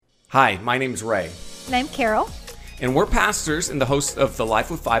Hi, my name's Ray. And I'm Carol. And we're pastors and the hosts of the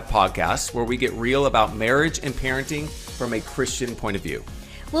Life with 5 podcast, where we get real about marriage and parenting from a Christian point of view.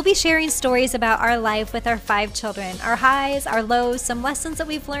 We'll be sharing stories about our life with our 5 children, our highs, our lows, some lessons that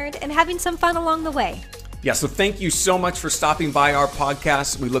we've learned, and having some fun along the way. Yeah, so thank you so much for stopping by our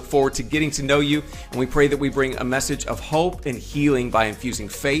podcast. We look forward to getting to know you, and we pray that we bring a message of hope and healing by infusing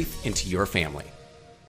faith into your family.